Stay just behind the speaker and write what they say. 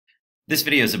This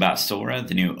video is about Sora,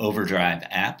 the new Overdrive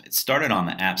app. It started on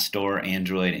the App Store,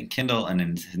 Android, and Kindle, and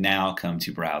has now come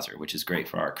to browser, which is great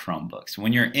for our Chromebooks.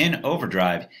 When you're in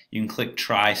Overdrive, you can click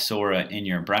Try Sora in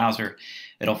your browser.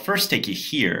 It'll first take you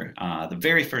here. The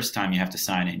very first time you have to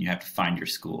sign in, you have to find your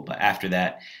school, but after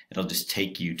that, it'll just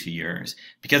take you to yours.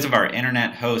 Because of our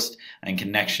internet host and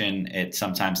connection, it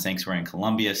sometimes thinks we're in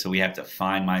Colombia, so we have to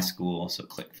find my school. So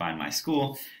click Find My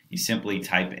School. You simply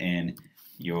type in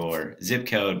your zip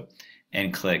code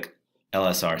and click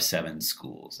LSR7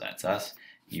 schools. That's us.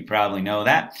 You probably know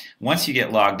that. Once you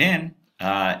get logged in,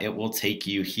 it will take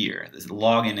you here. The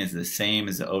login is the same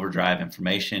as the Overdrive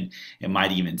information. It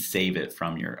might even save it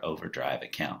from your Overdrive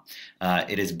account.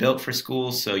 It is built for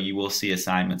schools, so you will see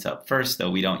assignments up first,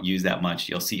 though we don't use that much.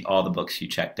 You'll see all the books you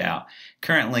checked out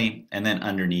currently, and then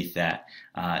underneath that,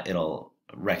 it'll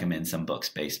recommend some books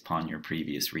based upon your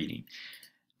previous reading.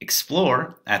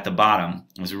 Explore at the bottom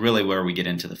is really where we get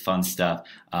into the fun stuff.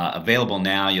 Available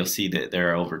now, you'll see that there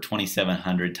are over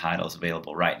 2,700 titles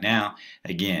available right now.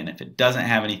 Again, if it doesn't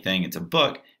have anything, it's a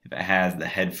book. If it has the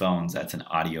headphones, that's an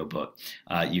audio book.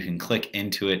 You can click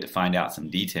into it to find out some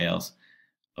details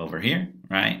over here,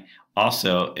 right?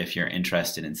 Also, if you're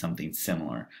interested in something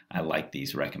similar, I like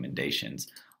these recommendations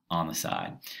on the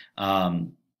side.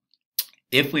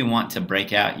 If we want to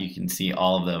break out, you can see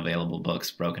all of the available books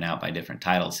broken out by different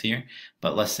titles here.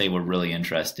 But let's say we're really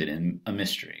interested in a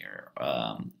mystery or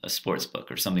a sports book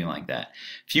or something like that.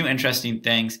 A few interesting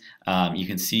things. You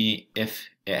can see if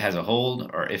it has a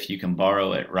hold or if you can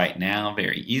borrow it right now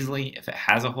very easily. If it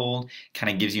has a hold,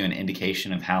 kind of gives you an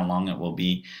indication of how long it will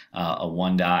be. A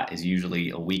 1 dot is usually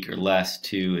a week or less,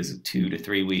 2 is 2 to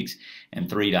 3 weeks, and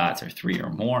 3 dots are 3 or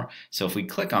more. So if we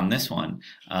click on this one,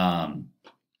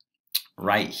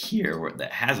 right here where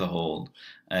that has a hold,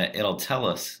 it'll tell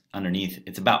us underneath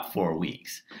it's about 4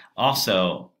 weeks.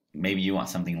 Also, maybe you want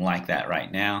something like that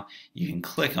right now, you can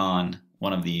click on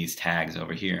one of these tags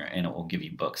over here and it will give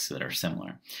you books that are similar.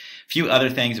 A few other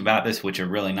things about this which are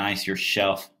really nice. Your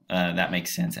shelf, that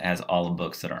makes sense. It has all the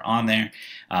books that are on there.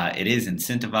 It is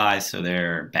incentivized, so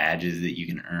there are badges that you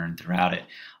can earn throughout it.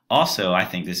 Also, I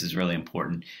think this is really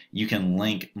important, you can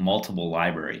link multiple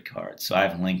library cards. So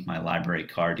I've linked my library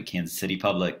card to Kansas City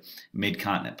Public,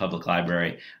 Mid-Continent Public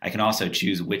Library. I can also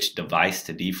choose which device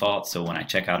to default, so when I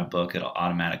check out a book, it'll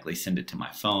automatically send it to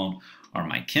my phone or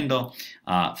my Kindle.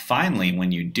 Finally,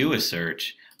 when you do a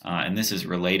search, and this is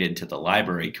related to the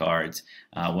library cards,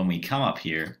 when we come up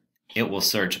here, it will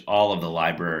search all of the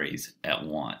libraries at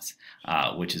once,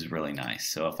 which is really nice.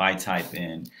 So if I type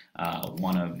in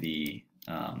one of the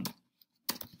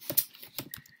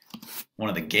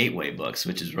gateway books,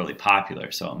 which is really popular,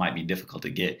 so it might be difficult to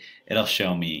get, it'll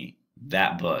show me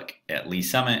that book at Lee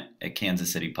Summit, at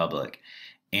Kansas City Public,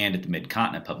 and at the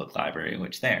Mid-Continent Public Library,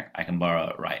 which there, I can borrow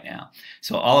it right now.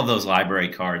 So all of those library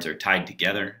cards are tied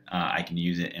together. I can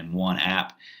use it in one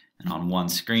app and on one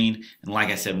screen. And like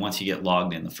I said, once you get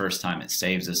logged in the first time, it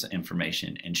saves this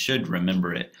information and should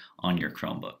remember it on your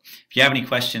Chromebook. If you have any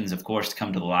questions, of course,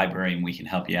 come to the library and we can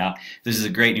help you out. This is a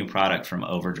great new product from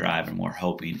Overdrive, and we're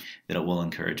hoping that it will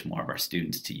encourage more of our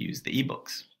students to use the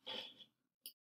ebooks.